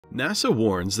NASA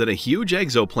warns that a huge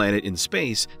exoplanet in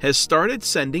space has started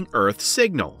sending Earth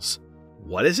signals.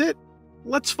 What is it?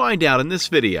 Let's find out in this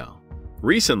video.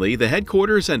 Recently, the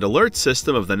headquarters and alert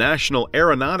system of the National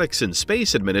Aeronautics and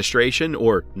Space Administration,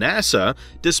 or NASA,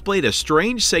 displayed a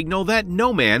strange signal that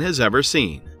no man has ever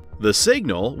seen. The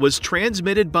signal was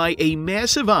transmitted by a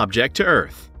massive object to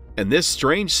Earth, and this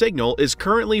strange signal is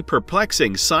currently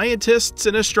perplexing scientists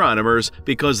and astronomers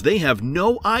because they have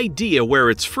no idea where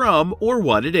it's from or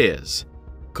what it is.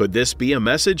 Could this be a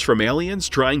message from aliens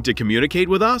trying to communicate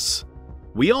with us?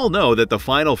 We all know that the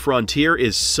final frontier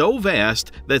is so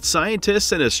vast that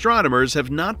scientists and astronomers have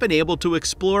not been able to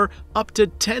explore up to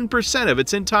 10% of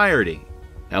its entirety.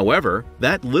 However,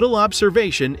 that little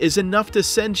observation is enough to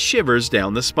send shivers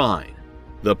down the spine.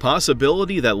 The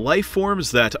possibility that life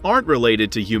forms that aren't related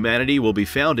to humanity will be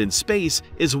found in space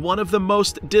is one of the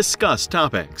most discussed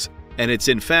topics, and it's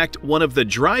in fact one of the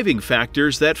driving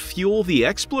factors that fuel the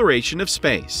exploration of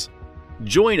space.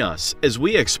 Join us as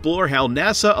we explore how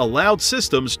NASA allowed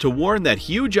systems to warn that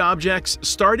huge objects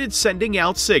started sending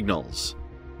out signals.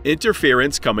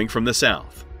 Interference coming from the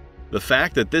south. The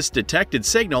fact that this detected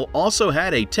signal also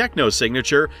had a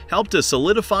techno-signature helped to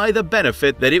solidify the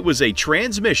benefit that it was a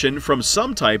transmission from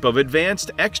some type of advanced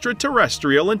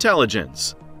extraterrestrial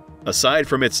intelligence. Aside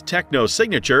from its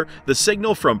techno-signature, the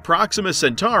signal from Proxima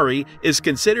Centauri is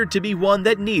considered to be one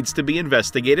that needs to be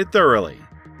investigated thoroughly.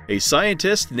 A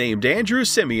scientist named Andrew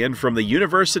Simeon from the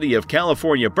University of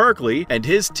California, Berkeley, and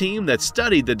his team that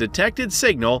studied the detected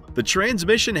signal, the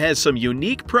transmission has some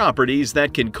unique properties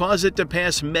that can cause it to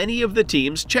pass many of the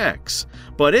team's checks.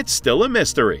 But it's still a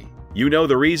mystery. You know,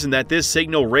 the reason that this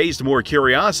signal raised more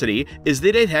curiosity is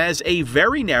that it has a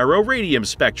very narrow radium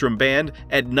spectrum band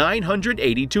at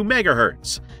 982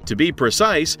 MHz, to be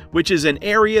precise, which is an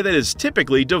area that is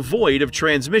typically devoid of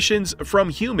transmissions from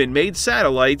human-made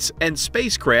satellites and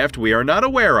spacecraft we are not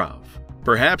aware of.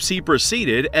 Perhaps he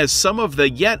proceeded as some of the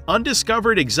yet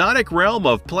undiscovered exotic realm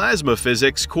of plasma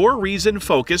physics core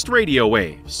reason-focused radio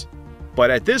waves.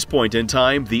 But at this point in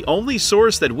time, the only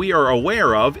source that we are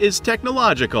aware of is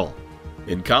technological.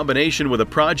 In combination with a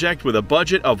project with a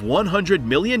budget of $100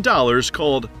 million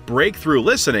called Breakthrough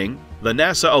Listening, the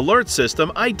NASA Alert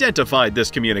System identified this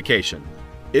communication.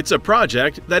 It's a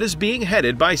project that is being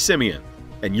headed by Simeon,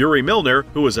 and Yuri Milner,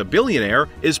 who is a billionaire,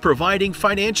 is providing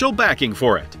financial backing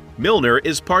for it. Milner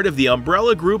is part of the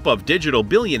umbrella group of digital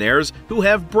billionaires who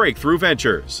have Breakthrough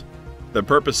Ventures. The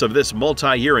purpose of this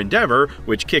multi-year endeavor,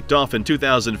 which kicked off in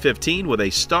 2015 with a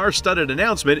star-studded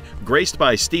announcement graced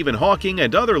by Stephen Hawking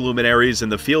and other luminaries in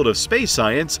the field of space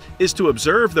science, is to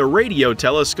observe the radio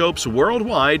telescopes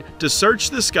worldwide to search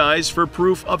the skies for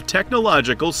proof of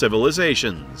technological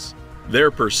civilizations.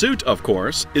 Their pursuit, of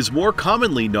course, is more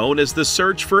commonly known as the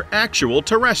search for actual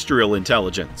terrestrial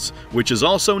intelligence, which is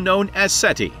also known as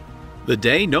SETI. The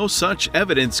day no such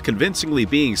evidence convincingly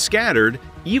being scattered,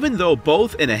 even though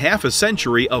both in a half a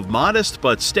century of modest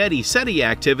but steady SETI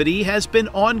activity has been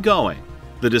ongoing.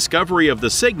 The discovery of the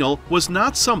signal was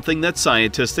not something that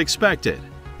scientists expected,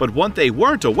 but what they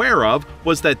weren't aware of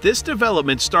was that this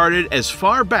development started as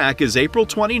far back as April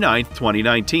 29,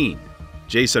 2019.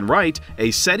 Jason Wright, a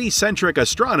SETI-centric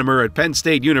astronomer at Penn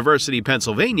State University,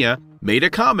 Pennsylvania, made a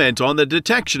comment on the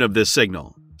detection of this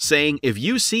signal, saying, "If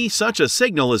you see such a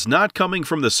signal is not coming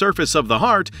from the surface of the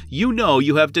heart, you know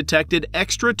you have detected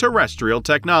extraterrestrial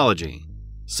technology."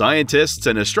 Scientists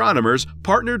and astronomers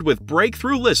partnered with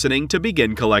Breakthrough Listening to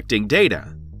begin collecting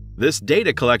data. This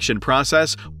data collection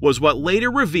process was what later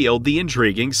revealed the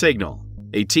intriguing signal.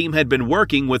 A team had been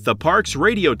working with the Parkes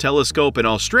Radio Telescope in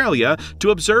Australia to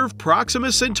observe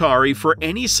Proxima Centauri for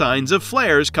any signs of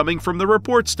flares coming from the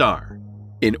report star,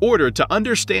 in order to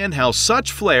understand how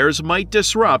such flares might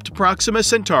disrupt Proxima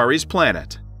Centauri's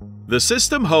planet. The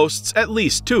system hosts at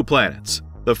least two planets,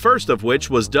 the first of which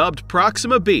was dubbed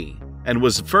Proxima b and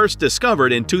was first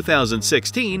discovered in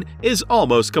 2016, is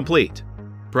almost complete.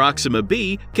 Proxima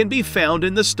b can be found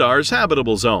in the star's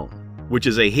habitable zone, which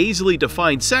is a hazily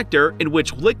defined sector in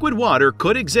which liquid water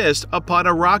could exist upon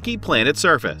a rocky planet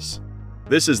surface.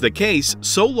 This is the case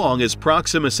so long as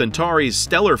Proxima Centauri's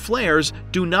stellar flares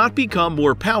do not become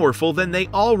more powerful than they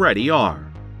already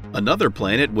are. Another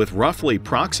planet with roughly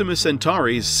Proxima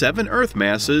Centauri's 7 Earth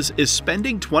masses is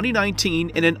spending 2019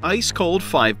 in an ice-cold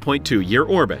 5.2-year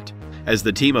orbit, as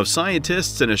the team of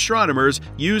scientists and astronomers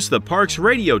use the Parkes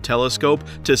Radio Telescope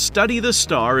to study the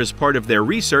star as part of their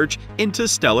research into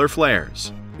stellar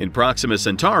flares. In Proxima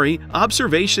Centauri,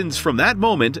 observations from that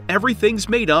moment, everything's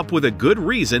made up with a good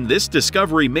reason this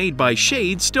discovery made by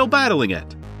shades still battling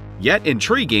it. Yet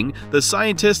intriguing, the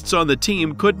scientists on the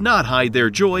team could not hide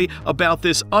their joy about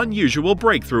this unusual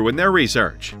breakthrough in their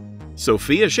research.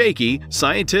 Sophia Shaky,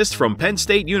 scientist from Penn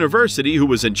State University who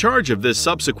was in charge of this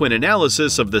subsequent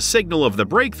analysis of the signal of the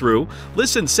breakthrough,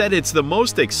 said it's the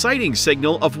most exciting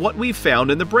signal of what we've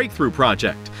found in the Breakthrough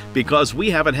Project, because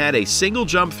we haven't had a single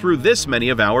jump through this many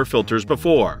of our filters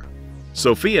before.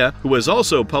 Sophia, who has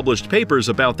also published papers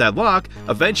about that lock,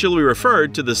 eventually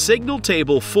referred to the signal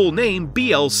table full name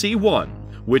BLC1,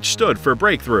 which stood for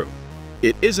breakthrough.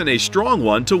 It isn't a strong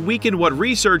one to weaken what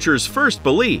researchers first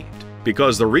believed,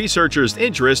 because the researchers'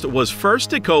 interest was first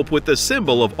to cope with the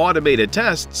symbol of automated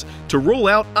tests to rule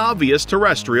out obvious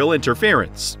terrestrial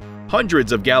interference.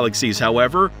 Hundreds of galaxies,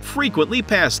 however, frequently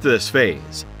passed this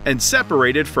phase and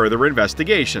separated further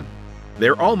investigation.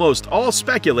 They're almost all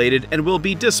speculated and will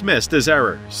be dismissed as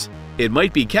errors. It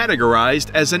might be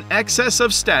categorized as an excess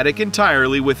of static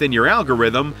entirely within your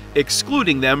algorithm,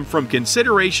 excluding them from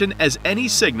consideration as any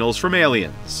signals from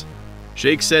aliens.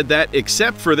 Shake said that,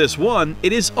 except for this one,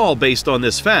 it is all based on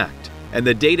this fact, and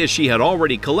the data she had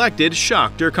already collected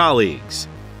shocked her colleagues.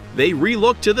 They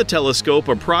re-looked to the telescope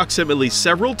approximately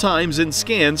several times in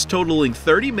scans totaling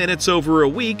 30 minutes over a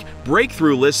week,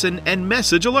 breakthrough listen, and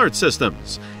message alert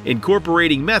systems,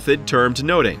 incorporating method termed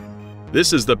noting.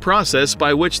 This is the process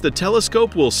by which the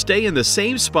telescope will stay in the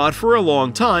same spot for a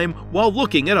long time while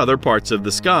looking at other parts of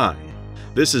the sky.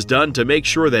 This is done to make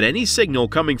sure that any signal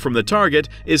coming from the target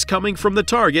is coming from the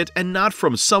target and not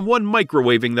from someone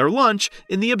microwaving their lunch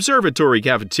in the observatory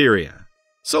cafeteria.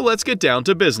 So let's get down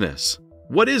to business.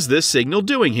 What is this signal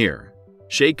doing here?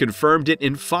 Shake confirmed it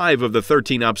in 5 of the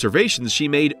 13 observations she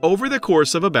made over the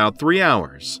course of about 3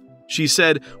 hours. She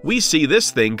said, "We see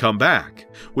this thing come back,"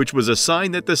 which was a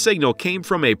sign that the signal came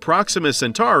from a Proxima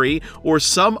Centauri or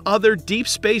some other deep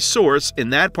space source in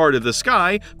that part of the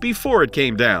sky before it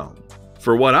came down.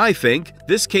 For what I think,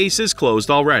 this case is closed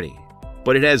already,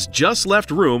 but it has just left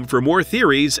room for more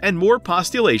theories and more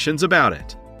postulations about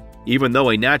it. Even though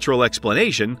a natural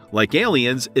explanation, like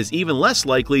aliens, is even less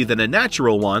likely than a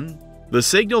natural one, the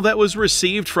signal that was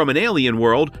received from an alien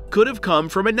world could have come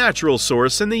from a natural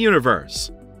source in the universe.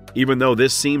 Even though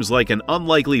this seems like an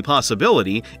unlikely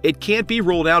possibility, it can't be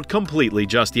ruled out completely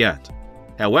just yet.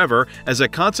 However, as a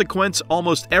consequence,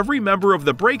 almost every member of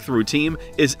the Breakthrough team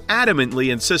is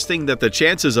adamantly insisting that the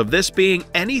chances of this being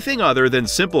anything other than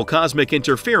simple cosmic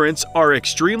interference are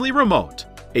extremely remote.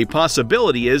 A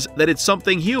possibility is that it's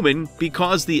something human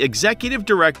because the executive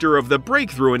director of the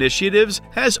Breakthrough Initiatives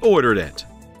has ordered it.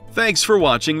 Thanks for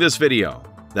watching this video.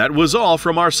 That was all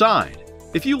from our side.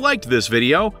 If you liked this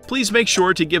video, please make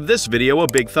sure to give this video a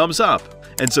big thumbs up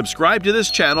and subscribe to this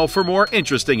channel for more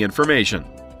interesting information.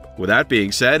 With that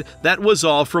being said, that was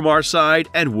all from our side,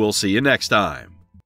 and we'll see you next time.